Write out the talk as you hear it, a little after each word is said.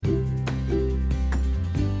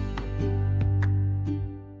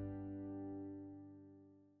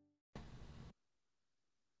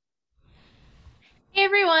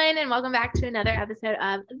everyone, and welcome back to another episode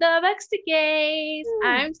of The Books to Gays.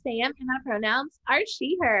 I'm Sam, and my pronouns are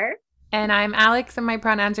she, her. And I'm Alex, and my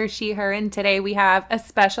pronouns are she, her. And today we have a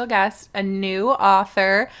special guest, a new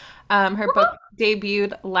author. Her book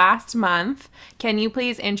debuted last month. Can you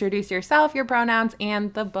please introduce yourself, your pronouns,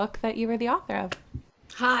 and the book that you were the author of?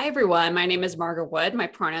 Hi, everyone. My name is Margot Wood. My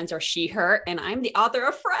pronouns are she, her, and I'm the author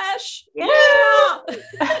of Fresh. Yeah!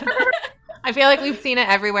 I feel like we've seen it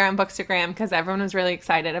everywhere on Bookstagram because everyone was really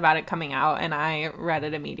excited about it coming out, and I read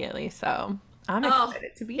it immediately. So I'm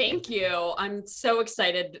excited to be here. Thank you. I'm so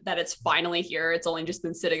excited that it's finally here. It's only just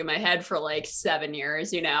been sitting in my head for like 7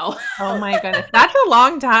 years, you know? Oh my goodness. That's a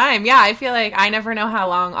long time. Yeah, I feel like I never know how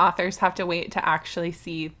long authors have to wait to actually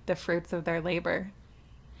see the fruits of their labor.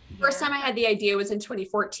 First time I had the idea was in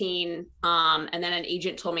 2014. And then an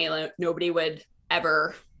agent told me like, nobody would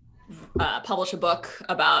ever publish a book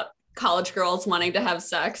about college girls wanting to have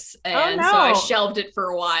sex. And so I shelved it for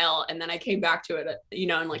a while. And then I came back to it, in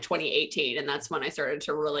like 2018. And that's when I started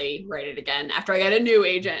to really write it again after I got a new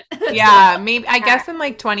agent. Yeah, maybe, I guess in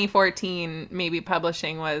like 2014, maybe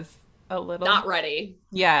publishing was a little not ready.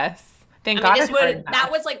 Yes. Thank God. That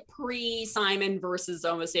was like pre-Simon versus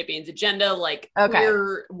Homo sapiens agenda. Like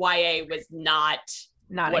queer YA was not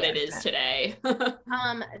what it is today.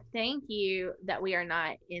 Thank you that we are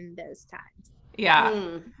not in those times.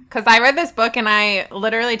 Yeah. Because I read this book and I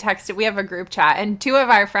literally texted, we have a group chat, and two of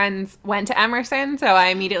our friends went to Emerson. So I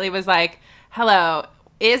immediately was like, hello,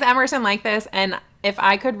 is Emerson like this? And if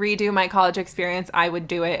I could redo my college experience, I would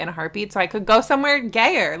do it in a heartbeat. So I could go somewhere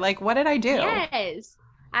gayer. Like, what did I do? Yes.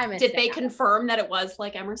 Did they confirm that it was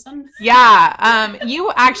like Emerson? Yeah.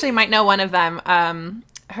 You actually might know one of them.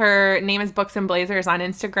 Her name is Books and Blazers on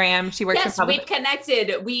Instagram. She works. Yes, we've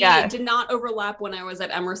connected. We did not overlap when I was at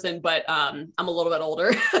Emerson, but I'm a little bit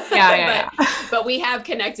older. But we have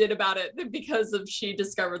connected about it because of she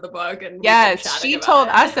discovered the book, and yes, she told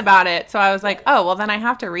us about it. So I was like, oh, well, then I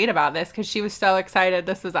have to read about this because she was so excited.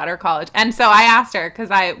 This was at her college, and so I asked her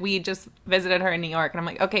because we just visited her in New York, and I'm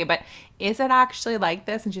like, okay, but is it actually like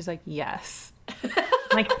this? And she's like, yes. I'm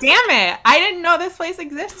like, damn it, I didn't know this place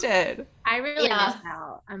existed. I really missed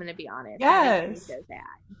out. I'm gonna be honest. Yes. So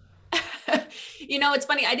sad. It's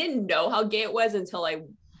funny. I didn't know how gay it was until I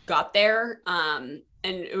got there. And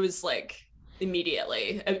it was like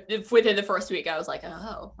immediately within the first week, I was like,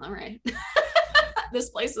 oh, all right. This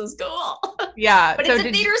place is cool. Yeah. But it's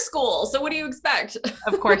a theater school. So what do you expect?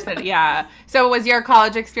 Of course yeah. So was your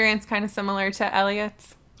college experience kind of similar to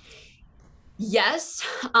Elliot's? Yes.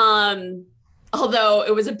 Although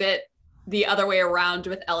it was a bit the other way around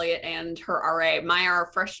with Elliot and her RA.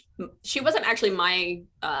 She wasn't actually my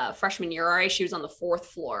freshman year RA. She was on the 4th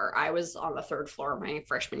floor. I was on the 3rd floor my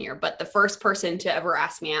freshman year. But the first person to ever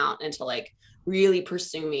ask me out and to like really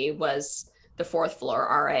pursue me was the 4th floor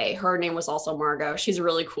RA. Her name was also Margot. She's a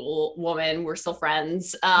really cool woman. We're still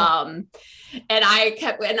friends. And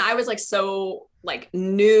I was like so like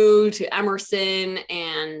new to Emerson,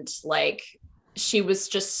 and like she was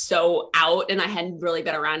just so out, and I hadn't really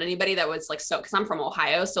been around anybody that was like, so, because I'm from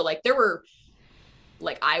Ohio, so like there were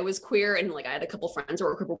like, I was queer, and like I had a couple friends who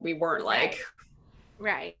were queer, but we weren't like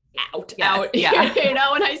out in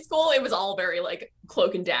high school. It was all very like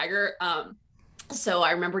cloak and dagger. So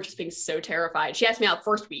I remember just being so terrified. She asked me out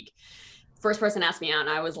first person asked me out, and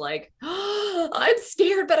I was like, oh, I'm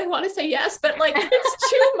scared, but I want to say yes, but like it's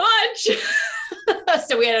too much.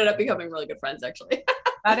 So we ended up becoming really good friends, actually.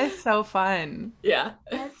 That is so fun. Yeah.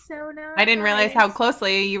 That's so nice. I didn't realize how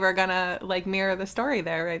closely you were gonna like mirror the story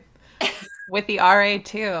there, right? With the RA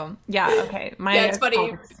too. Yeah, okay. It's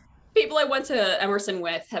funny. People I went to Emerson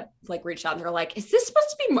with have like reached out and they're like, is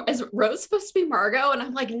Rose supposed to be Margot? And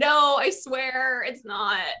I'm like, no, I swear it's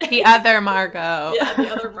not. The other Margot. Yeah,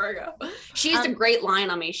 the other Margot. She used a great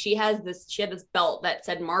line on me. She had this belt that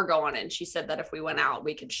said Margot on it, and she said that if we went out,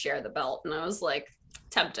 we could share the belt. And I was like,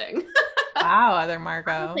 tempting. Wow, other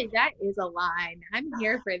Margot. Honestly, that is a line. I'm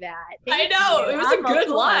here for that. I know, it was a good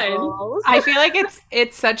line. I feel like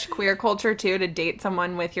it's such queer culture too to date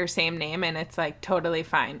someone with your same name, and it's like totally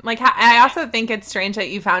fine. Like I also think it's strange that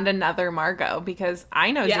you found another Margot, because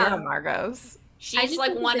I know zero Margos. She's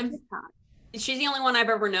like she's the only one I've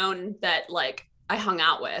ever known that like I hung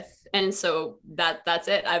out with, and so that's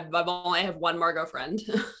it. I've only have one Margot friend.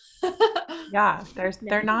 Yeah,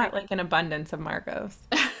 they're not like an abundance of Margos.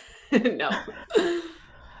 No.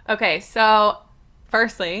 Okay, so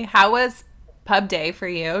firstly, how was pub day for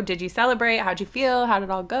you? Did you celebrate? How'd you feel? How did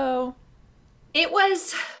it all go? It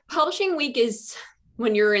was, publishing week is,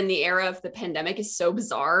 when you're in the era of the pandemic, is so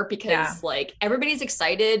bizarre because like everybody's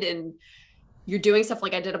excited and you're doing stuff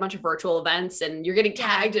like I did a bunch of virtual events and you're getting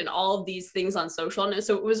tagged in all of these things on social. And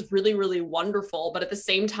so it was really, really wonderful. But at the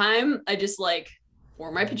same time, I just like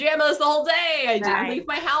wore my pajamas the whole day. I didn't leave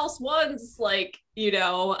my house once. Like, you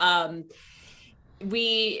know,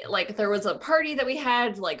 we like there was a party that we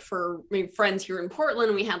had like for my friends here in Portland,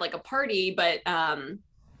 and we had like a party, but and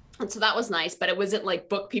so that was nice, but it wasn't like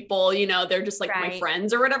book people, you know, they're just like my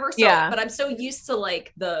friends or whatever. So but I'm so used to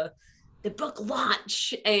like the book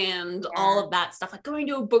launch and all of that stuff, like going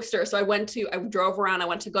to a bookstore. So I drove around, I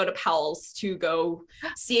went to go to Powell's to go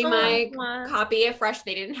see my copy of Fresh.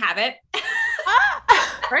 They didn't have it.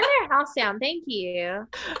 Burn their house down. Thank you.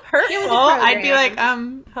 Hurtful. I'd be like,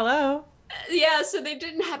 hello. Yeah, so they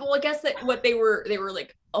didn't have, well, I guess that what they were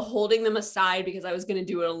like holding them aside because I was going to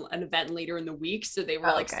do an event later in the week. So they were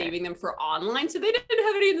like saving them for online. So they didn't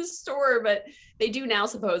have any in the store, but they do now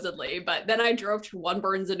supposedly. But then I drove to one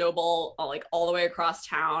Barnes and Noble, like all the way across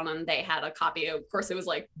town, and they had a copy. Of course, it was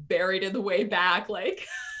like buried in the way back, like.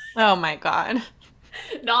 Oh my God.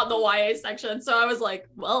 Not in the YA section. So I was like,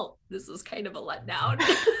 well, this is kind of a letdown.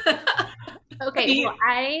 Okay, well,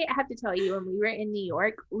 I have to tell you, when we were in New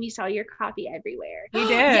York, we saw your copy everywhere. You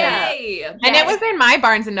did. Yay! And it was in my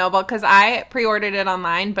Barnes & Noble because I pre-ordered it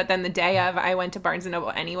online, but then the day of, I went to Barnes &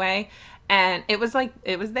 Noble anyway, and it was like,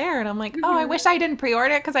 it was there, and I'm like, oh, I wish I didn't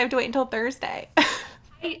pre-order it because I have to wait until Thursday.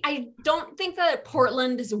 I don't think that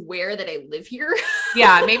Portland is aware that I live here.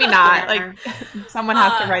 Yeah, maybe not. Like, someone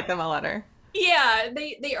has to write them a letter. Yeah,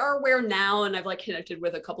 they are aware now, and I've like connected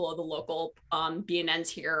with a couple of the local B&Ns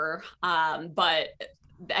here. But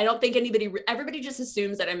I don't think everybody just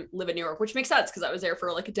assumes that I live in New York, which makes sense because I was there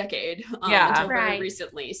for like a decade until very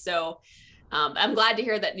recently. So I'm glad to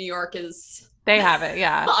hear that New York is they have it,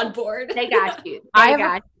 on board. They got you. I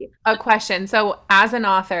have a question. So as an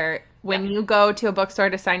author, when you go to a bookstore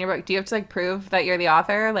to sign your book, do you have to like prove that you're the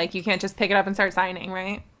author? Like you can't just pick it up and start signing,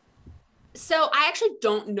 right? So I actually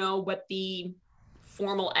don't know what the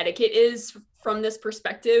formal etiquette is from this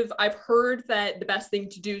perspective. I've heard that the best thing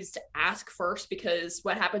to do is to ask first, because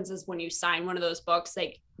what happens is when you sign one of those books,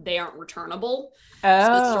 they aren't returnable. Oh. So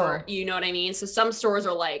the store, you know what I mean? So some stores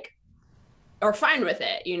are fine with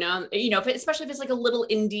it, especially if it's like a little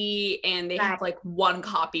indie and they have like one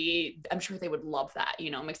copy, I'm sure they would love that,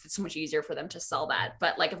 it makes it so much easier for them to sell that.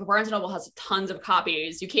 But like if a Barnes & Noble has tons of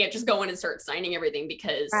copies, you can't just go in and start signing everything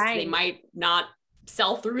because they might not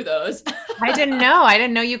sell through those. I didn't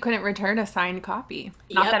know you couldn't return a signed copy.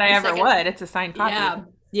 Not that I ever would. It's a signed copy.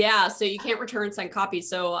 Yeah. So you can't return signed copies.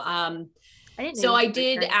 So, I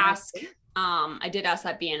did ask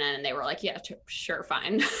that B&N and they were like, yeah, sure,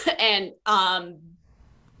 fine. And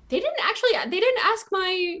they didn't ask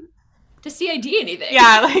to see ID anything.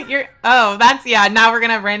 Yeah, like now we're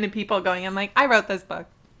gonna have random people going, I'm like, I wrote this book.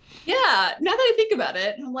 Yeah, now that I think about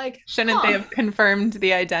it, I'm like, shouldn't they have confirmed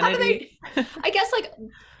the identity? I guess, like,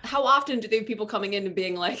 how often do they have people coming in and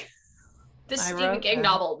being like, this Stephen King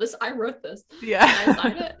novel, I wrote this. Yeah. Can I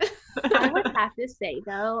sign it? I would have to say,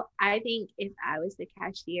 though, I think if I was the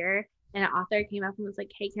cashier and an author came up and was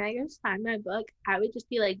like, hey, can I go sign my book? I would just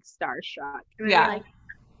be like starstruck. And yeah. Like,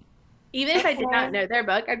 even if I did not know their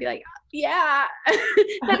book, I'd be like, yeah,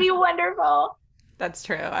 that'd be wonderful. That's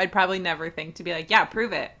true. I'd probably never think to be like, yeah,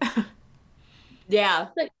 prove it. Yeah.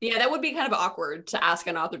 Yeah, that would be kind of awkward to ask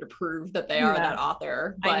an author to prove that they are that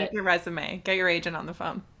author. But I need your resume. Get your agent on the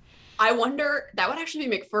phone. I wonder, that would actually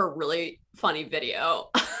make for a really funny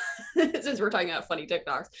video. Since we're talking about funny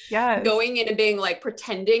TikToks. Yeah. Going in and being like,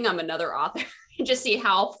 pretending I'm another author. And just see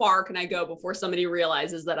how far can I go before somebody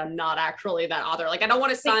realizes that I'm not actually that author. Like, I don't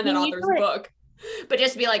want to sign that author's book. But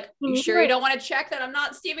just be like, you sure you don't want to check that I'm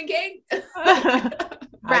not Stephen King?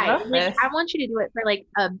 Right. Like, I want you to do it for like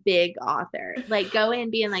a big author. Like go in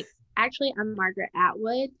being like, actually, I'm Margaret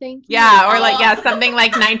Atwood. Thank you. Yeah. Or like, something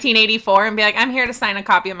like 1984 and be like, I'm here to sign a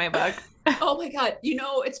copy of my book. Oh my God.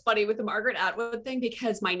 It's funny with the Margaret Atwood thing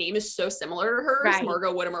because my name is so similar to hers. Right.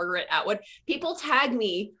 Margot Wood and Margaret Atwood. People tag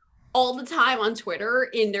me all the time on Twitter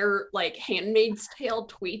in their like Handmaid's Tale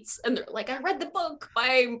tweets. And they're like, I read the book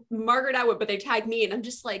by Margaret Atwood, but they tag me and I'm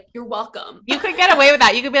just like, you're welcome. You could get away with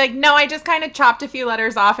that. You could be like, no, I just kind of chopped a few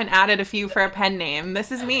letters off and added a few for a pen name.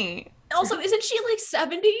 This is me. Also, isn't she like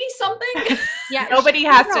 70 something? Yeah. Nobody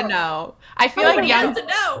has to know. I feel like young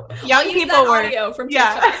people were from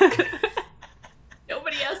TikTok.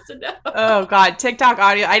 Nobody has to know. Oh God, TikTok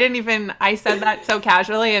audio. I said that so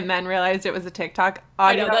casually and then realized it was a TikTok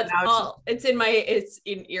audio. I know, it's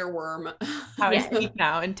in earworm. How I speak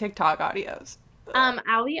now in TikTok audios.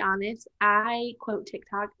 I'll be honest, I quote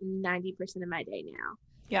TikTok 90% of my day now.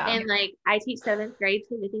 Yeah. And like I teach seventh grade,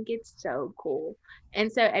 so I think it's so cool.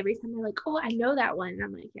 And so every time they're like, "Oh, I know that one," and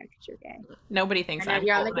I'm like, "Yeah, because you're gay." Nobody thinks I know I'm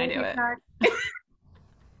you're on cool the when I gay do it. TikTok.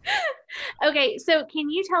 Okay, so can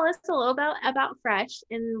you tell us a little about Fresh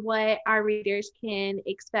and what our readers can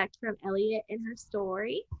expect from Elliot and her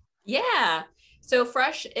story? Yeah. So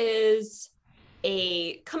Fresh is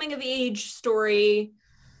a coming of age story.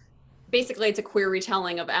 Basically, it's a queer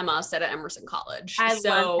retelling of Emma set at Emerson College. I love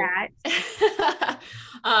So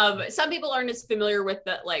that. some people aren't as familiar with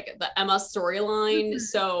the Emma storyline. Mhm.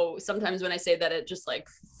 So sometimes when I say that, it just like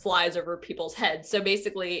flies over people's heads. So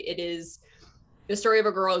basically, it is the story of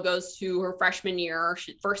a girl who goes to her freshman year,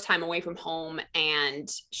 first time away from home,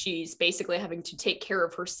 and she's basically having to take care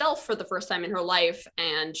of herself for the first time in her life,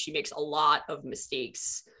 and she makes a lot of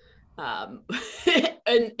mistakes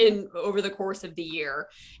in over the course of the year,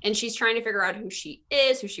 and she's trying to figure out who she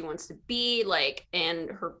is, who she wants to be, like, and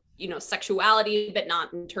her, you know, sexuality, but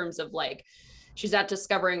not in terms of like she's not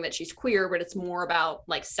discovering that she's queer, but it's more about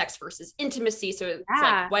like sex versus intimacy. So it's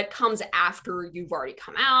like what comes after you've already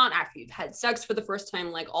come out, after you've had sex for the first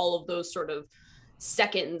time, like all of those sort of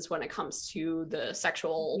seconds when it comes to the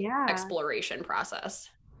sexual exploration process.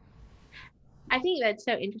 I think that's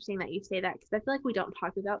so interesting that you say that, because I feel like we don't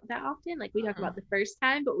talk about that often. Like we talk about the first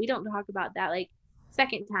time, but we don't talk about that like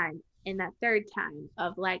second time and that third time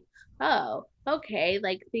of like, oh, okay,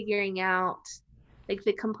 like figuring out like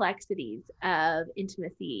the complexities of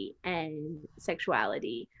intimacy and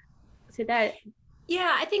sexuality. So that,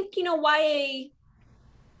 yeah, I think, you know, YA,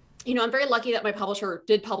 you know, I'm very lucky that my publisher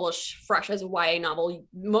did publish Fresh as a YA novel.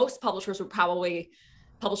 Most publishers would probably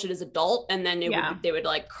publish it as adult, and then they would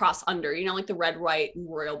like cross under, you know, like the red, white, and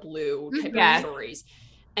royal blue type of stories.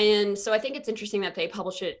 And so I think it's interesting that they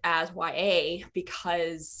publish it as YA,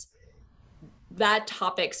 because that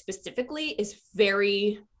topic specifically is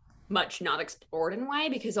very much not explored in YA,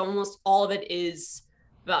 because almost all of it is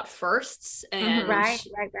about firsts and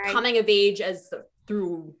coming of age as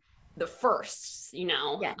through the firsts, you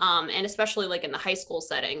know, and especially like in the high school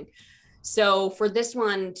setting. So for this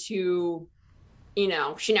one to, you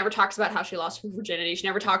know, she never talks about how she lost her virginity. She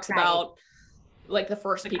never talks about like the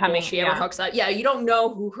first people she ever hooks up. Yeah, you don't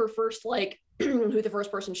know who her first, like, who the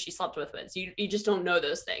first person she slept with was. You just don't know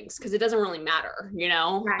those things because it doesn't really matter, you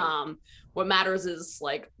know? What matters is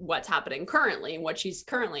like what's happening currently and what she's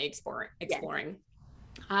currently exploring.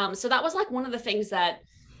 So that was like one of the things that,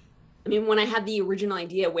 I mean, when I had the original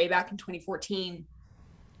idea way back in 2014,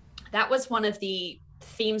 that was one of the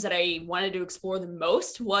themes that I wanted to explore the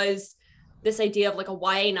most, was this idea of like a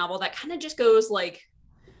YA novel that kind of just goes like,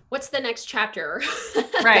 what's the next chapter?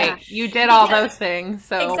 Right. You did all those things.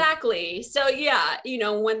 So exactly. So yeah, you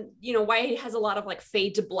know, when, you know, YA has a lot of like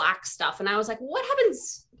fade to black stuff. And I was like, what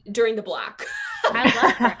happens during the black? I love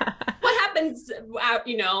that. What happens out,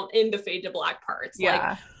 you know, in the fade to black parts?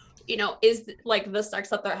 Like, you know, is like the sex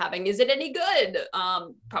that they're having, is it any good?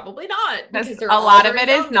 Probably not, because a lot of it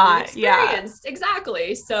is not.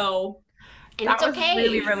 Exactly. So, and that it's okay. was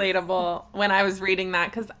really relatable when I was reading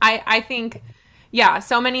that, because I think,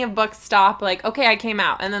 so many of books stop like, okay, I came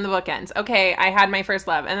out, and then the book ends. Okay, I had my first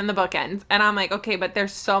love, and then the book ends. And I'm like, okay, but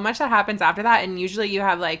there's so much that happens after that, and usually you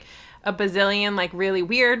have like a bazillion like really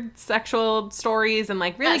weird sexual stories and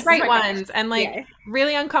like really great ones and like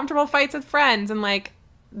really uncomfortable fights with friends, and like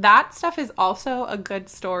that stuff is also a good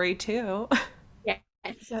story too. Yeah,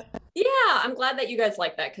 I'm glad that you guys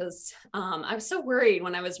like that, because I was so worried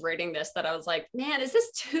when I was reading this that I was like, man, is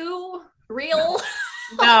this too real?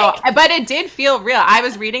 No, but it did feel real. I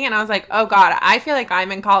was reading it and I was like, oh God, I feel like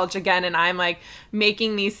I'm in college again and I'm like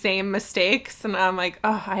making these same mistakes. And I'm like,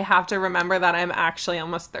 oh, I have to remember that I'm actually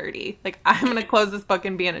almost 30. Like, I'm going to close this book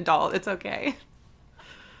and be an adult. It's okay.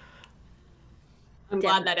 I'm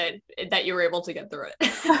glad that you were able to get through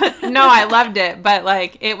it. No, I loved it. But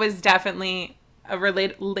like, it was definitely a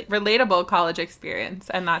relatable college experience.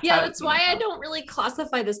 And that's why I don't really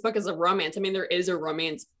classify this book as a romance. I mean, there is a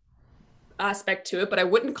romance aspect to it, but I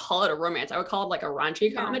wouldn't call it a romance. I would call it like a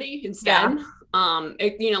raunchy comedy instead.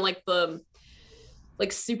 You know, like like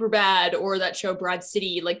Superbad or that show Broad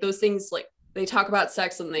City, like those things, like they talk about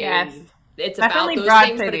sex and it's definitely about those Broad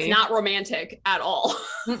things, City. But it's not romantic at all.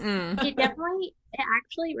 It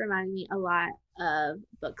actually reminded me a lot of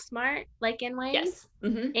Booksmart, like in ways.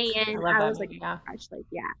 And I was like, gosh, like,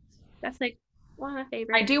 that's like one of my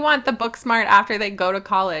favorites. I do want the Booksmart after they go to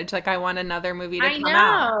college. Like, I want another movie to come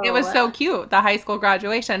out. It was so cute, the high school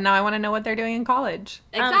graduation. Now I want to know what they're doing in college.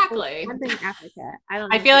 Exactly. I'm in Africa. I don't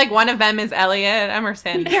know. I feel like one of them is Elliot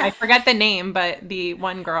Emerson. I forget the name, but the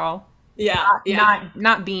one girl. Yeah.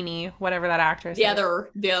 Not Beanie, whatever that actress The is. other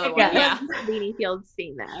one. Yeah. Yeah. Beanie Fields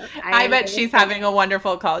scene though. I bet she's having a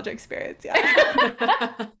wonderful college experience.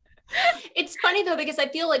 Yeah. It's funny though, because I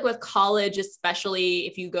feel like with college, especially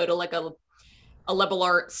if you go to like a liberal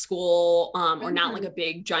arts school, or not like a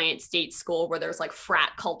big giant state school where there's like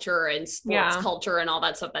frat culture and sports culture and all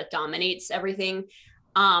that stuff that dominates everything.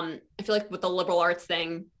 I feel like with the liberal arts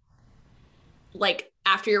thing, like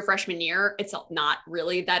after your freshman year, it's not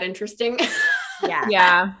really that interesting.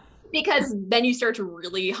 Yeah. Because then you start to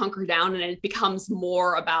really hunker down and it becomes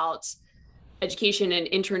more about education and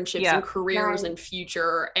internships and careers and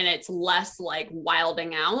future, and it's less like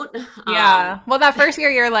wilding out. Well, that first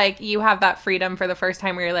year you're like, you have that freedom for the first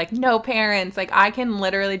time where you're like, no parents, like I can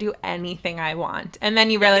literally do anything I want. And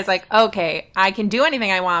then you realize like, okay, I can do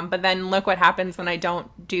anything I want, but then look what happens when I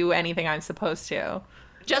don't do anything I'm supposed to.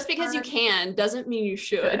 Just because you can doesn't mean you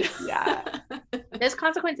should. Yeah. Those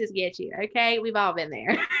consequences get you, okay? We've all been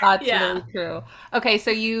there. That's really true. Okay,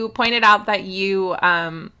 so you pointed out that you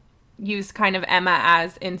use kind of Emma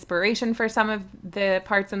as inspiration for some of the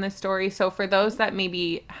parts in the story. So for those that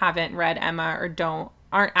maybe haven't read Emma or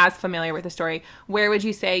aren't as familiar with the story, where would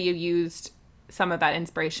you say you used some of that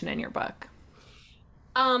inspiration in your book?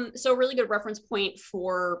 So a really good reference point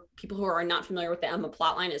for people who are not familiar with the Emma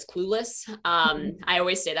plotline is Clueless. I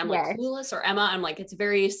always say that I'm like Clueless or Emma. I'm like, it's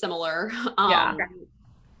very similar.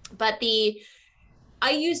 But I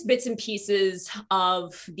used bits and pieces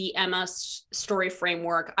of the Emma story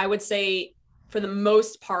framework. I would say for the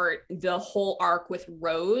most part, the whole arc with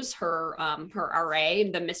Rose, her RA,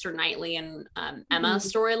 the Mr. Knightley and Emma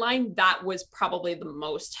storyline, that was probably the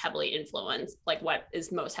most heavily influenced, like what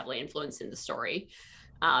is most heavily influenced in the story.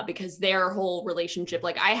 Because their whole relationship,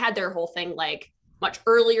 like I had their whole thing like much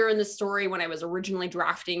earlier in the story when I was originally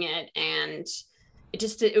drafting it, and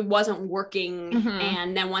it wasn't working.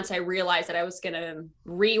 And then once I realized that I was going to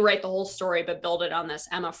rewrite the whole story, but build it on this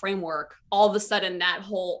Emma framework, all of a sudden that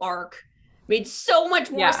whole arc made so much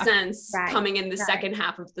more sense coming in the second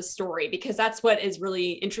half of the story, because that's what is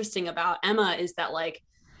really interesting about Emma is that like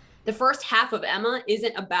the first half of Emma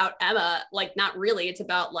isn't about Emma, like not really. It's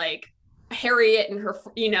about like Harriet and her,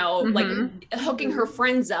 like hooking her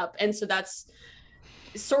friends up. And so that's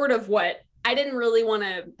sort of what I didn't really want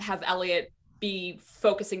to have Elliot be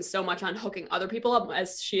focusing so much on hooking other people up,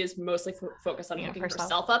 as she is mostly focused on hooking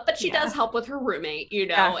herself up, but she does help with her roommate,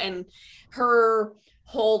 and her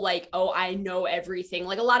whole like, oh, I know everything.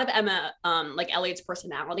 Like a lot of Emma, like Elliot's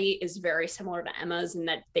personality is very similar to Emma's in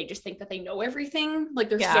that they just think that they know everything. Like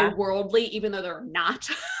they're so worldly, even though they're not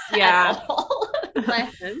at all.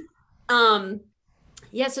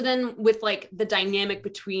 So then with like the dynamic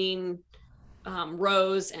between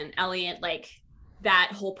Rose and Elliot, like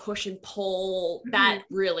that whole push and pull, that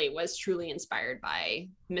really was truly inspired by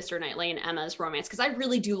Mr. Knightley and Emma's romance, because I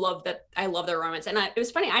really do love that. I love their romance. And it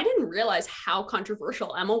was funny, I didn't realize how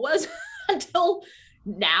controversial Emma was until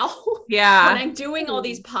now. When I'm doing all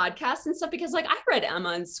these podcasts and stuff, because like I read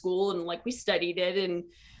Emma in school and like we studied it, and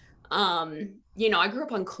I grew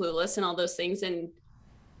up on Clueless and all those things, and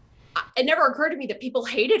it never occurred to me that people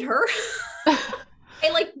hated her.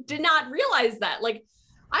 I like did not realize that. Like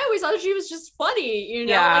I always thought she was just funny,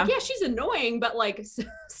 like, she's annoying, but like,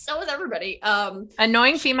 so is everybody.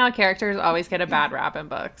 Annoying female characters always get a bad rap in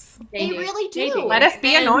books. They really do. Let us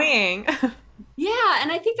be annoying.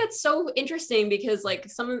 And I think that's so interesting because like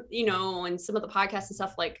some, and some of the podcasts and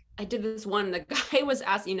stuff, like I did this one, the guy was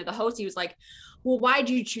asking, the host, he was like, well, why'd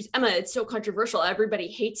you choose Emma? It's so controversial. Everybody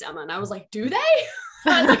hates Emma. And I was like, do they?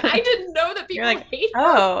 I was like, I didn't know that people hate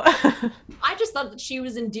her. I just thought that she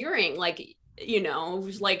was endearing. Like,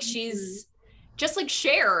 like she's just like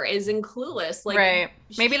Cher is in Clueless. Like,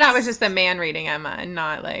 maybe that was just the man reading Emma and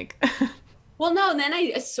not like. Well, no. And then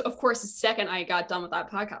of course, the second I got done with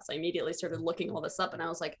that podcast, I immediately started looking all this up, and I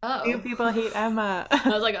was like, oh, do people hate Emma? I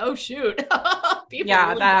was like, oh shoot, people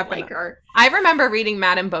really don't like her. I remember reading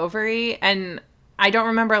Madame Bovary, and I don't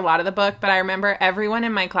remember a lot of the book, but I remember everyone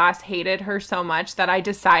in my class hated her so much that I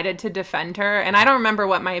decided to defend her. And I don't remember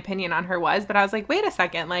what my opinion on her was, but I was like, wait a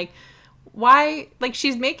second, like. Why, like,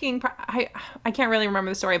 she's making, I can't really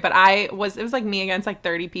remember the story, but it was like me against like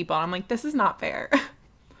 30 people. And I'm like, this is not fair.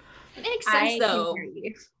 It makes sense though.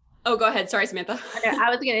 Oh, go ahead. Sorry, Samantha. I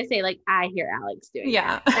was going to say, like, I hear Alex doing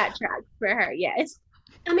that track for her. Yes.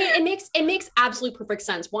 I mean, it makes absolute perfect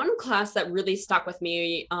sense. One class that really stuck with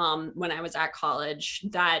me when I was at college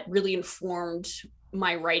that really informed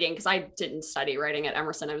my writing, because I didn't study writing at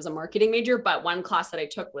Emerson. I was a marketing major, but one class that I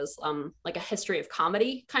took was like a history of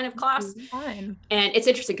comedy kind of class. Fine. And it's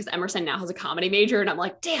interesting because Emerson now has a comedy major, and I'm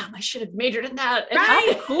like, damn, I should have majored in that.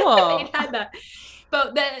 And cool. They had that.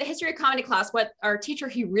 But the history of comedy class, what our teacher,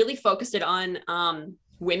 he really focused it on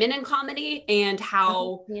women in comedy and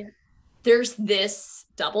how there's this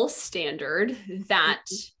double standard that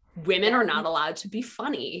women are not allowed to be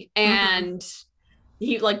funny. And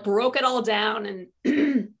he like broke it all down, and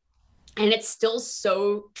and it's still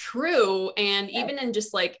so true. And even in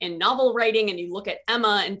just like in novel writing, and you look at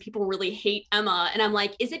Emma and people really hate Emma, and I'm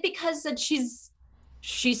like, is it because that she's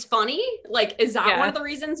funny? Like, is that one of the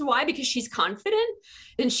reasons why? Because she's confident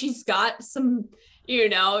and she's got some, you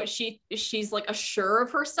know, she's like assured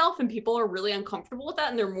of herself, and people are really uncomfortable with that,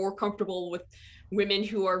 and they're more comfortable with women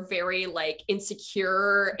who are very like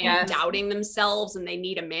insecure and doubting themselves, and they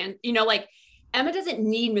need a man, you know, like Emma doesn't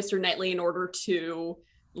need Mr. Knightley in order to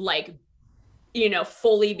like, you know,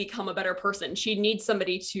 fully become a better person. She needs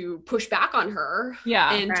somebody to push back on her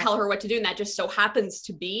and tell her what to do, and that just so happens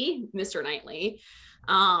to be Mr. Knightley.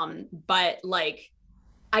 But like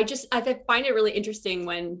I find it really interesting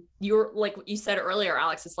when you're like what you said earlier,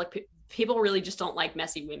 Alex, it's like people really just don't like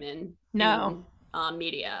messy women in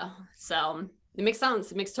media. So it makes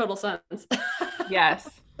sense. It makes total sense. Yes.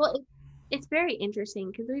 Well, it's very interesting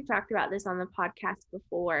because we've talked about this on the podcast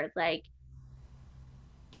before. Like,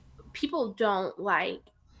 people don't like,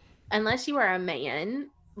 unless you are a man,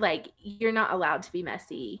 like you're not allowed to be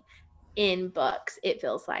messy in books, it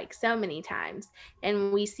feels like so many times.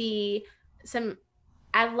 And we see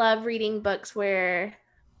I love reading books where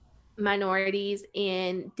minorities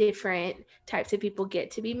and different types of people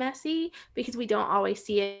get to be messy, because we don't always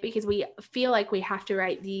see it, because we feel like we have to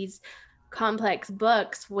write these complex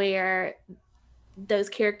books where those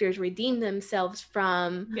characters redeem themselves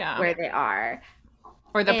from where they are.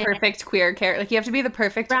 Or the perfect queer character. Like, you have to be the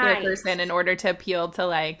perfect queer person in order to appeal to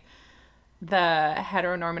like the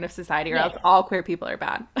heteronormative society, or else all queer people are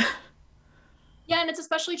bad. Yeah, and it's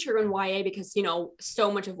especially true in YA because, you know,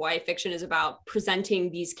 so much of YA fiction is about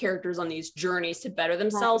presenting these characters on these journeys to better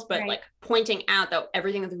themselves, but like pointing out that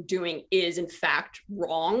everything that they're doing is in fact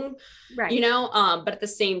wrong, you know? But at the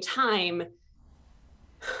same time,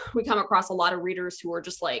 we come across a lot of readers who are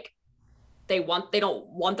just like, they don't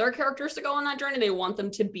want their characters to go on that journey. They want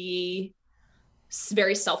them to be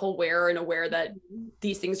very self-aware and aware that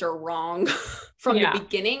these things are wrong from the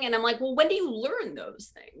beginning. And I'm like, well, when do you learn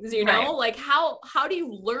those things? You know, like how do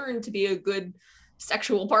you learn to be a good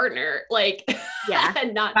sexual partner? Like,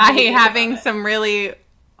 and not by having some really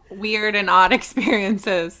weird and odd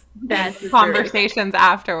experiences. That's conversations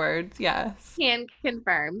afterwards. Yes. Can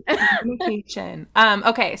confirm. Communication.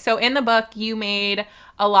 Okay. So in the book, you made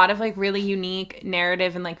a lot of like really unique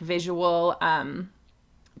narrative and like visual,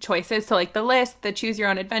 choices. So like the list, the choose your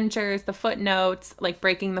own adventures, the footnotes, like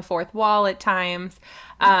breaking the fourth wall at times.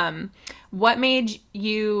 What made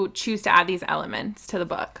you choose to add these elements to the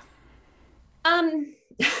book?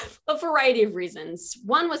 A variety of reasons.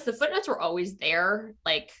 One was the footnotes were always there,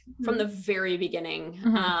 like from the very beginning.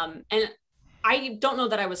 And I don't know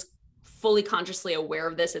that I was fully consciously aware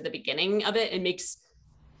of this at the beginning of it. It makes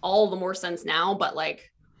all the more sense now, but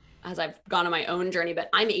like as I've gone on my own journey, but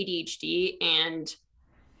I'm ADHD and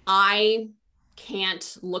I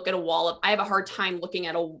can't look at a wall I have a hard time looking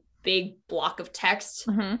at a big block of text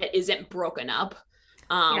that isn't broken up.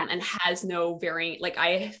 And has no varying, like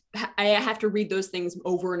I have to read those things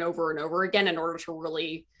over and over and over again in order to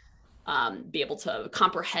really be able to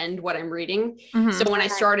comprehend what I'm reading. So when I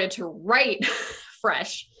started to write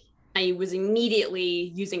fresh, I was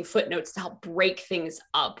immediately using footnotes to help break things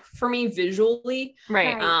up for me visually.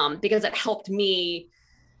 Because it helped me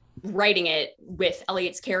writing it with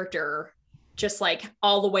Elliot's character, just like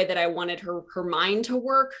all the way that I wanted her mind to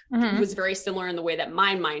work was very similar in the way that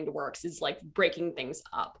my mind works, is like breaking things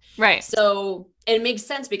up. So it makes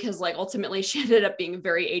sense because like ultimately she ended up being a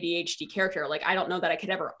very ADHD character. Like, I don't know that I could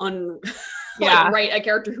ever write a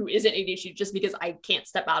character who isn't ADHD, just because I can't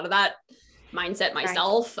step out of that mindset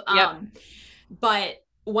myself. But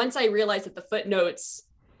once I realized that the footnotes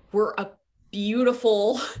were a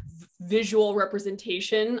beautiful visual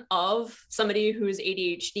representation of somebody who is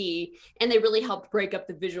ADHD, and they really helped break up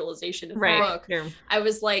the visualization of the book. I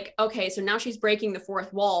was like, okay, so now she's breaking the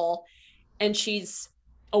fourth wall and she's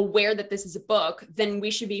aware that this is a book, then we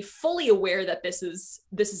should be fully aware that this is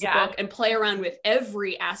a book, and play around with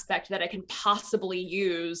every aspect that I can possibly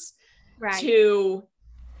use to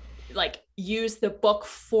like use the book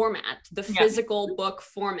format, the physical book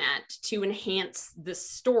format, to enhance the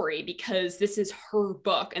story, because this is her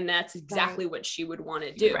book and that's exactly what she would want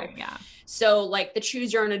to do. So like the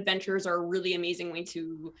choose your own adventures are a really amazing way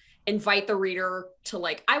to invite the reader to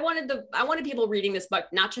like, I wanted people reading this book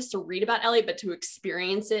not just to read about Ellie, but to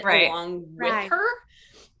experience it along with her.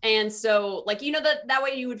 And so like, that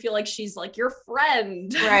way you would feel like she's like your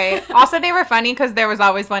friend. Right. Also, they were funny because there was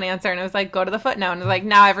always one answer, and it was like, go to the footnote. And it was like,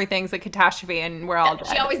 now everything's a catastrophe and we're all dead.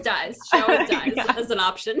 She always dies. She always dies as an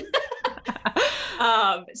option.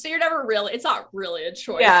 So you're never really, it's not really a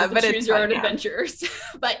choice. Yeah, but choose your own yeah. adventures.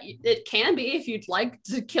 But it can be if you'd like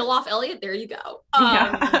to kill off Elliot, there you go.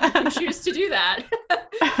 You choose to do that.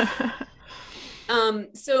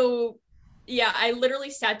 So yeah, I literally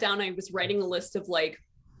sat down, I was writing a list of like,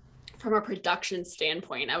 from a production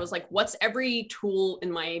standpoint, I was like, what's every tool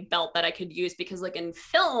in my belt that I could use? Because like in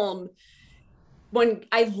film, when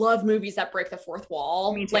I love movies that break the fourth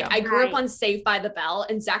wall, Me too. like I grew up on Saved by the Bell,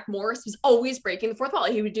 and Zach Morris was always breaking the fourth wall.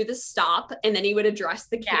 He would do the stop, and then he would address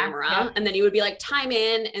the camera, and then he would be like, time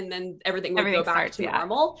in, and then everything would go back to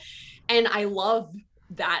normal. And I love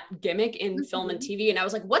that gimmick in film and TV. And I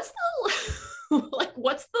was like, what's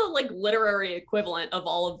the literary equivalent of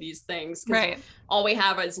all of these things? Right. All we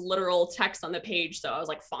have is literal text on the page. So I was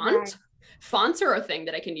like, fonts are a thing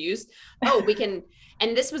that I can use. Oh, we can.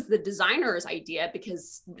 And this was the designer's idea,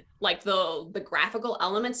 because like the graphical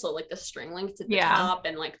elements, so like the string links at the top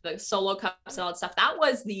and like the solo cups and all that stuff, that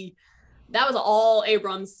was all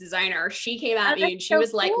Abram's designer. She came at me and she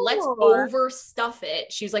was like, let's overstuff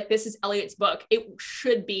it. She was like, this is Elliot's book. It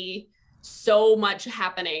should be so much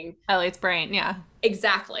happening. Elliot's brain. Yeah,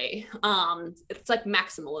 exactly. It's like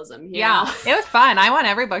maximalism. You know? It was fun. I want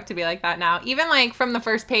every book to be like that now. Even like from the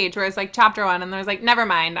first page where it's like chapter 1 and there's like, never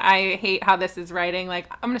mind, I hate how this is writing. Like,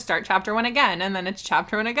 I'm going to start chapter 1 again. And then it's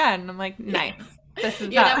chapter 1 again. I'm like, nice.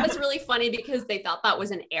 That was really funny because they thought that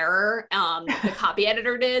was an error. The copy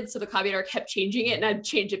editor did. So the copy editor kept changing it and I'd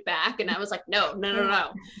change it back. And I was like, no.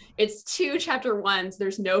 It's 2 chapter 1s.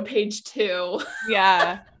 There's no page 2.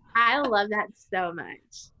 Yeah. I love that so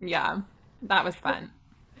much. Yeah, that was fun.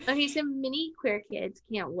 Okay, so many queer kids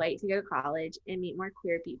can't wait to go to college and meet more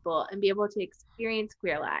queer people and be able to experience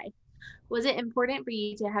queer life. Was it important for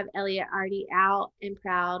you to have Elliot already out and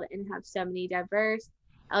proud and have so many diverse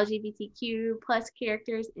LGBTQ plus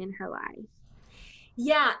characters in her life?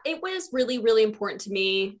 Yeah, it was really, really important to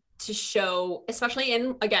me to show, especially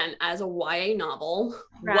again, as a YA novel,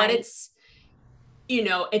 what it's,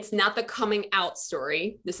 it's not the coming out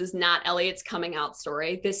story. This is not Elliot's coming out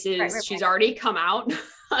story. This is, she's already come out.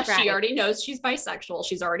 She already knows she's bisexual.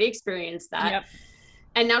 She's already experienced that. Yep.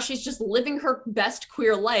 And now she's just living her best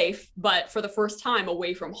queer life, but for the first time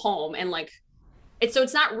away from home. And like,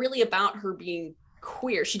 it's not really about her being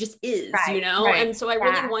queer. She just is, And so I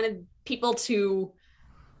really wanted people to,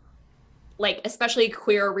 like, especially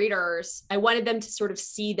queer readers, I wanted them to sort of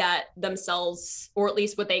see that themselves, or at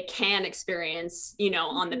least what they can experience,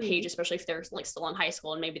 on the page, especially if they're like still in high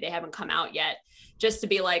school and maybe they haven't come out yet, just to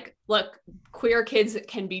be like, look, queer kids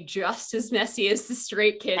can be just as messy as the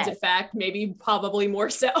straight kids. In fact, maybe probably more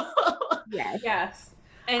so. Yes.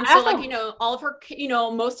 And so like, all of her,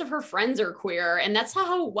 most of her friends are queer, and that's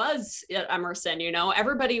how it was at Emerson,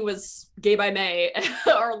 everybody was gay by May,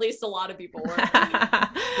 or at least a lot of people were.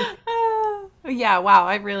 Yeah, wow,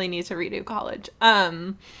 I really need to redo college. I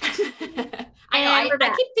know, I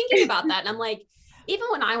keep thinking about that, and I'm like, even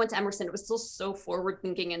when I went to Emerson, it was still so forward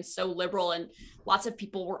thinking and so liberal, and lots of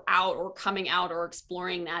people were out or coming out or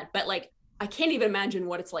exploring that. But like, I can't even imagine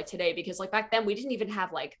what it's like today, because like back then we didn't even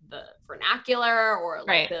have like the vernacular or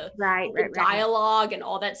like the dialogue and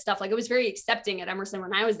all that stuff. Like, it was very accepting at Emerson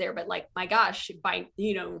when I was there, but like, my gosh, by,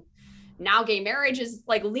 now gay marriage is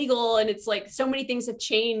like legal, and it's like so many things have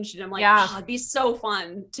changed, and I'm like, it'd be so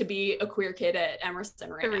fun to be a queer kid at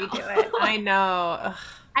Emerson right now. Redo it. I know. Ugh,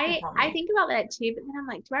 I think about that too, but then I'm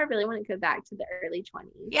like, do I really want to go back to the early 20s?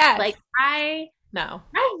 Yes. Like I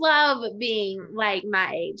love being like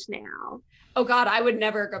my age now. Oh God, I would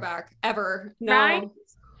never go back ever. No. Right?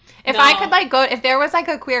 If I could like go, if there was like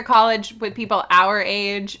a queer college with people our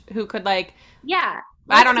age who could like,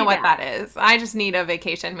 I don't know what that is. I just need a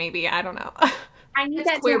vacation, maybe. I don't know. I need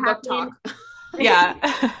that queer book talk. Yeah.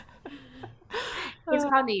 It's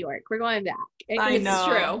called New York. We're going back. I know. It's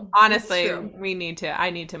true. Honestly, it's true. We need to. I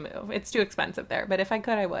need to move. It's too expensive there, but if I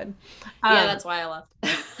could, I would. That's why I left.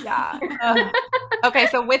 Yeah. Okay,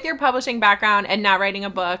 so with your publishing background and now writing a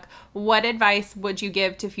book, what advice would you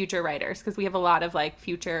give to future writers? Because we have a lot of like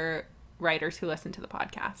future writers who listen to the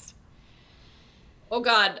podcast. Oh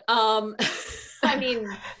God. I mean,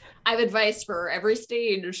 I have advice for every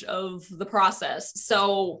stage of the process.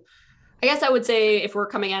 So I guess I would say, if we're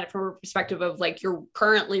coming at it from a perspective of like, you're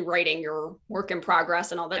currently writing your work in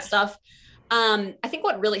progress and all that stuff. I think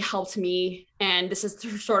what really helped me, and this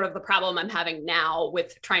is sort of the problem I'm having now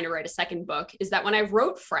with trying to write a second book, is that when I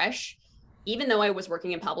wrote fresh, even though I was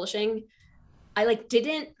working in publishing, I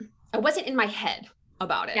wasn't in my head.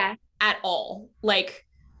 about it at all. Like,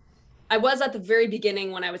 I was at the very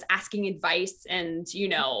beginning when I was asking advice and, you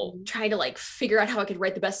know, trying to like figure out how I could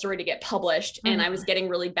write the best story to get published. And I was getting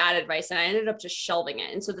really bad advice and I ended up just shelving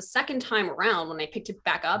it. And so the second time around, when I picked it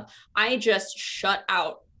back up, I just shut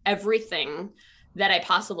out everything that I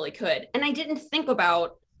possibly could. And I didn't think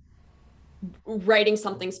about writing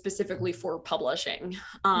something specifically for publishing.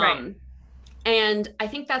 Right. And I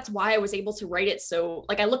think that's why I was able to write it. So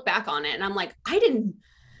like, I look back on it and I'm like,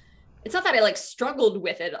 it's not that I like struggled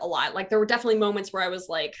with it a lot. Like there were definitely moments where I was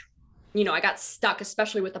like, you know, I got stuck,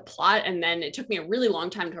 especially with the plot. And then it took me a really long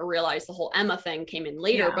time to realize the whole Emma thing came in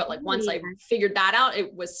later. But like once I figured that out,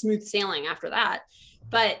 it was smooth sailing after that.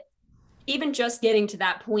 But even just getting to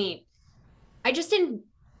that point, I just didn't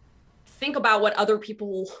think about what other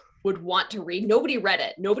people would want to read. Nobody read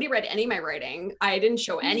it. Nobody read any of my writing. I didn't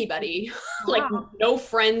show anybody. Like no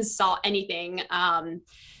friends saw anything.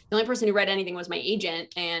 The only person who read anything was my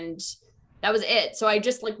agent, and that was it. So I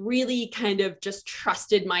just like really kind of just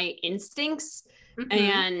trusted my instincts,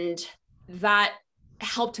 and that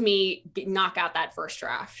helped me knock out that first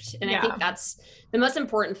draft. And I think that's the most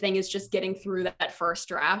important thing, is just getting through that first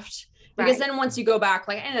draft. Because then once you go back,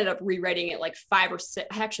 like I ended up rewriting it like 5 or 6,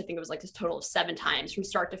 I actually think it was like this total of 7 times from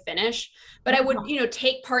start to finish. But I would, you know,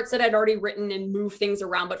 take parts that I'd already written and move things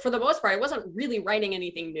around. But for the most part, I wasn't really writing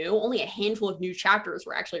anything new. Only a handful of new chapters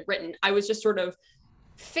were actually written. I was just sort of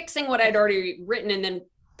fixing what I'd already written and then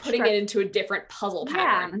putting it into a different puzzle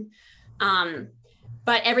pattern.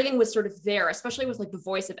 But everything was sort of there, especially with like the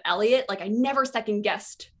voice of Elliot. Like I never second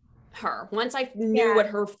guessed her. Once I knew what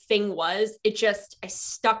her thing was, I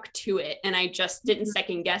stuck to it, and I just didn't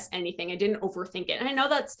second guess anything. I didn't overthink it. And I know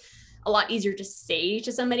that's a lot easier to say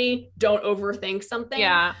to somebody, don't overthink something,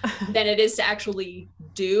 than it is to actually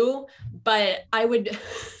do. But I would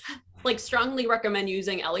like strongly recommend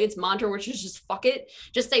using Elliot's mantra, which is just fuck it.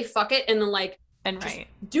 Just say fuck it, and then like write.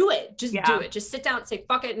 Do it. Just do it. Just sit down and say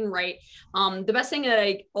fuck it and write. The best thing that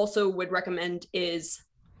I also would recommend is,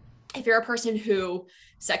 if you're a person who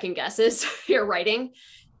second guesses your writing,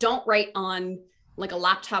 don't write on like a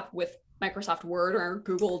laptop with Microsoft Word or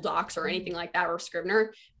Google Docs or anything like that, or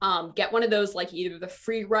Scrivener. Get one of those, like either the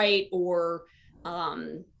free write, or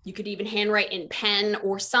you could even handwrite in pen,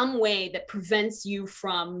 or some way that prevents you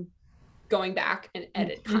from going back and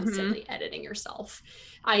constantly editing yourself.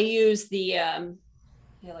 I use the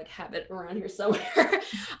I like have it around here somewhere.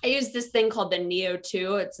 I use this thing called the Neo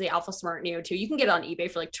 2. It's the Alpha Smart Neo 2. You can get it on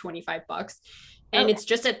eBay for like $25. And it's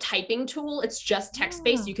just a typing tool. It's just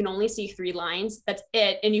text-based. You can only see 3 lines. That's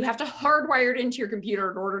it. And you have to hardwire it into your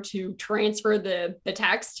computer in order to transfer the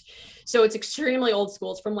text. So it's extremely old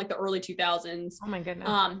school. It's from like the early 2000s. Oh my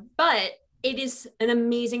goodness. But it is an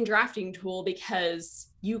amazing drafting tool, because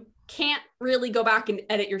you can't really go back and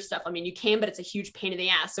edit your stuff. I mean, you can, but it's a huge pain in the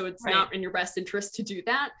ass. So it's not in your best interest to do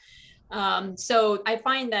that. So I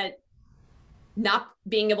find that not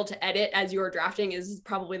being able to edit as you are drafting is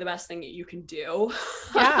probably the best thing that you can do.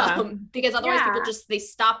 Because otherwise people they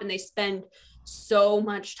stop and they spend so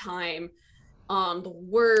much time on the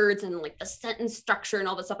words and like the sentence structure and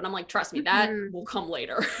all this stuff. And I'm like, trust me, that will come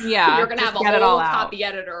later. You're going to have a whole copy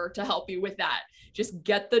editor to help you with that. Just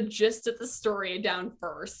get the gist of the story down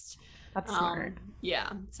first. That's smart.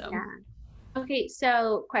 Okay,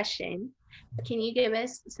 so question. Can you give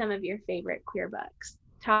us some of your favorite queer books?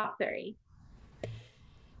 Top 3.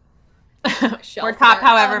 Or top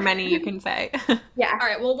however many you can say. All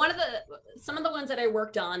right. Well, some of the ones that I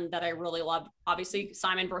worked on that I really loved, obviously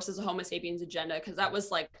Simon versus the Homo sapiens agenda, because that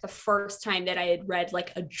was like the first time that I had read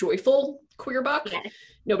like a joyful queer book.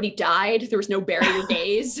 Nobody died. There was no bury your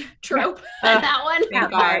gays trope in that one.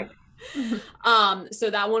 Thank God. So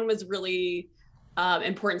that one was really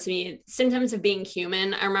important to me. Symptoms of Being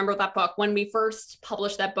Human. I remember that book when we first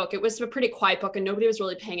published that book. It was a pretty quiet book and nobody was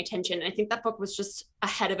really paying attention. And I think that book was just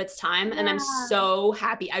ahead of its time. And I'm so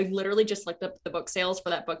happy. I literally just looked up the book sales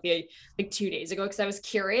for that book like 2 days ago because I was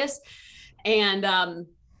curious. And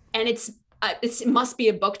it must be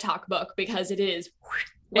a book talk book, because it is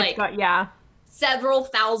like several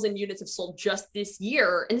thousand units have sold just this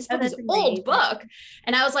year. And this book is an old book.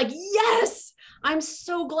 And I was like, yes, I'm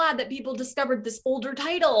so glad that people discovered this older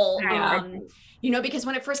title. Because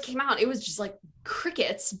when it first came out, it was just like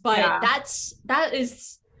crickets, but that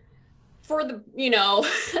is for the,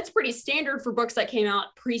 that's pretty standard for books that came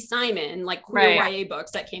out pre-Simon, like queer YA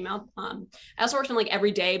books that came out. I also worked on like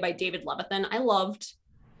Every Day by David Levithan. I loved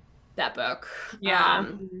that book.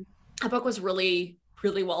 That book was really,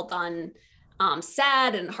 really well done.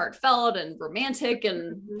 Sad and heartfelt and romantic,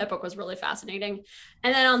 and that book was really fascinating.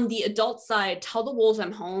 And then on the adult side, Tell the Wolves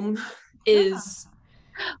I'm Home is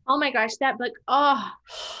Oh my gosh, that book. Oh,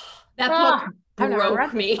 That oh, book I've never broke read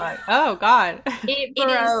this me. book. Oh God. it It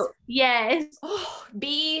is, broke. Yes. oh,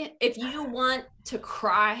 B, if you want to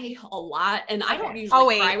cry a lot, and I don't Okay.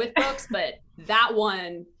 usually I'll cry wait. with books, but that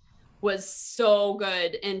one was so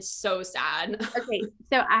good and so sad. Okay,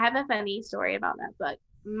 so I have a funny story about that book.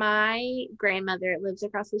 My grandmother lives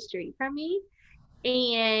across the street from me,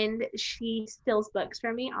 and she steals books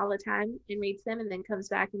from me all the time and reads them and then comes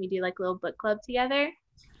back and we do like a little book club together.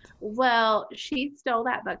 Well, she stole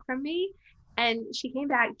that book from me and she came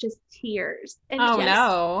back just tears. And Oh Yes.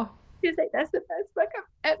 no. she was like, that's the best book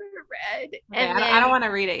I've ever read. Okay, And I don't then want to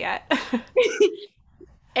read it yet.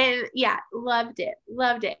 and yeah, loved it,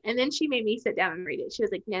 loved it. And then she made me sit down and read it. She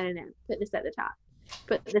was like, no, no, no, put this at the top,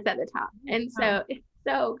 put this at the top. And Oh, so it's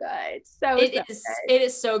so good, so It is good. it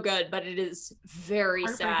is so good, but it is very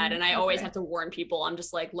sad. heartbreaking. And I always Okay. have to warn people. I'm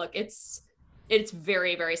just like, look, it's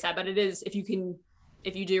very, very sad, but it is, if you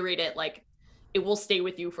do read it, like it will stay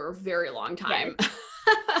with you for a very long time.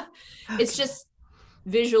 It's just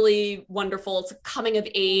visually wonderful. It's a coming of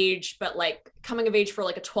age, but like coming of age for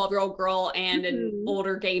like a 12-year-old girl and an Mhm.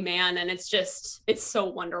 older gay man. And it's so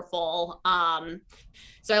wonderful.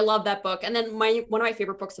 So I love that book. And then one of my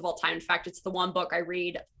favorite books of all time, in fact, it's the one book I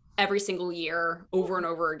read every single year over and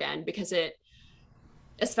over again, because it,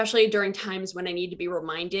 especially during times when I need to be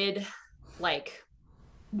reminded, like,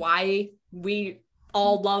 why we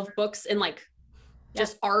all love books and like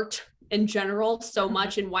just art in general so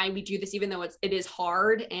much, and why we do this, even though it is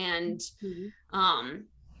hard and Mhm.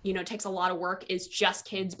 it takes a lot of work, is Just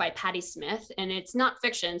Kids by Patti Smith. And it's not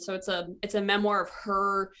fiction, so it's a memoir of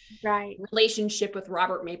her Right. relationship with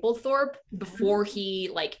Robert Mapplethorpe before he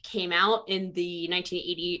like came out in the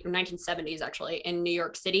 1980 or 1970s, actually, in New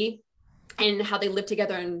York City, and how they lived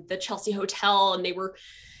together in the Chelsea Hotel, and they were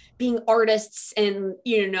being artists. And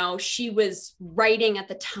she was writing at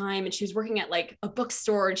the time, and she was working at like a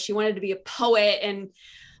bookstore, and she wanted to be a poet, and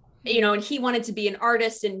and he wanted to be an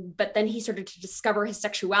artist, but then he started to discover his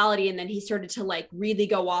sexuality, and then he started to like really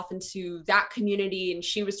go off into that community, and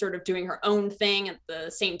she was sort of doing her own thing at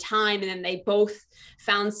the same time, and then they both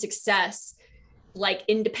found success like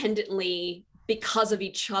independently because of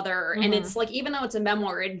each other. And it's like, even though it's a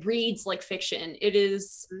memoir, it reads like fiction. It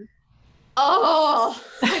is, oh,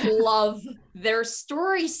 I love their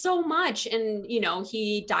story so much. And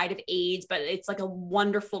he died of AIDS, but it's like a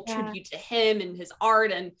wonderful tribute to him and his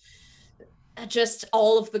art, and just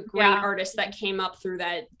all of the great artists that came up through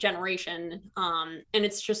that generation. And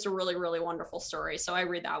it's just a really, really wonderful story. So I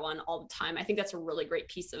read that one all the time. I think that's a really great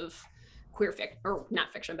piece of queer fiction, or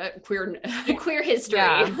not fiction, but queer history.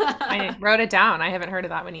 I wrote it down. I haven't heard of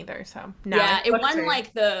that one either. So it won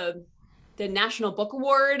like the National Book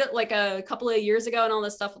Award like a couple of years ago and all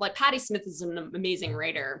this stuff. Like, Patti Smith is an amazing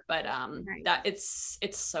writer, but that it's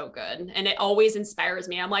so good, and it always inspires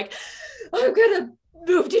me. I'm like, I'm gonna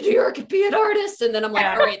move to New York and be an artist, and then I'm like,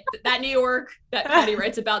 all right, that New York that Patti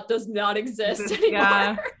writes about does not exist anymore.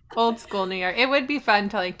 Yeah, old school New York. It would be fun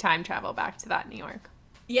to like time travel back to that New York.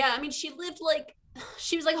 Yeah, I mean, she was like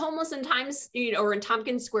homeless in or in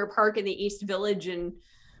Tompkins Square Park in the East Village, and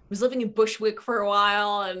was living in Bushwick for a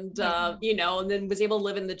while, and and then was able to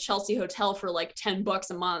live in the Chelsea Hotel for like $10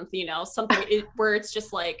 a month, something where it's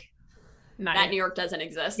just like, nice. That New York doesn't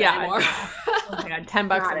exist anymore. Oh my God,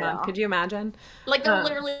 $10 a month. Could you imagine? Like, they're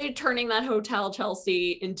literally turning that Hotel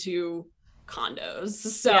Chelsea into condos.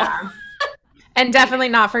 So and definitely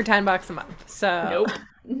not for $10 a month. So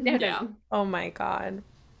nope. Yeah. Oh my God.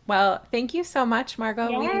 Well, thank you so much, Margot.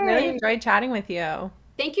 Yay. We really enjoyed chatting with you.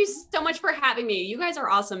 Thank you so much for having me. You guys are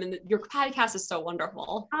awesome, and your podcast is so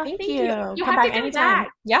wonderful. Oh, thank you. You come have back to come anytime.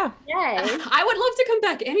 back. Yeah. Yes. I would love to come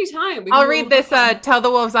back anytime. I'll read this Tell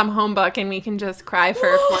the Wolves I'm Home book, and we can just cry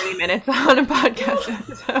for 40 minutes on a podcast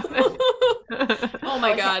episode. Oh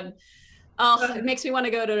my God. Oh, it makes me want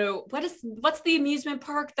to go to what's the amusement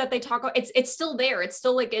park that they talk about? It's still there. It's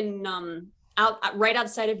still like in right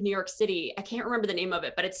outside of New York City. I can't remember the name of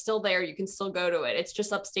it, but it's still there. You can still go to it. It's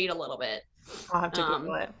just upstate a little bit. I'll have to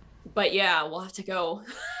Google it. But yeah, we'll have to go.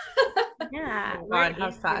 Yeah. Oh God, how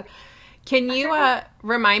sad. Can you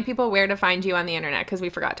remind people where to find you on the internet? Because we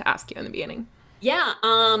forgot to ask you in the beginning. Yeah,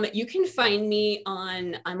 you can find me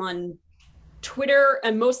I'm on Twitter.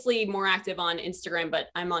 I'm mostly more active on Instagram, but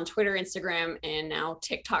I'm on Twitter, Instagram, and now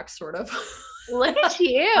TikTok, sort of. Look at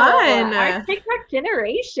you. Fun. Our TikTok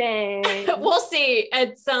generation. We'll see.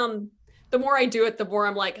 It's the more I do it, the more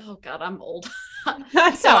I'm like, oh God, I'm old.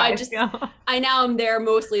 That's so how I now am there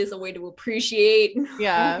mostly as a way to appreciate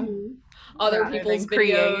other people's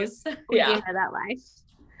videos. We do know that life.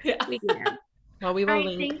 Yeah. We do. Well, we will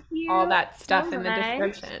link all that stuff in the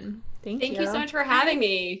description. Thank you so much for having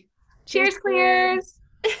me. Cheers, Clears.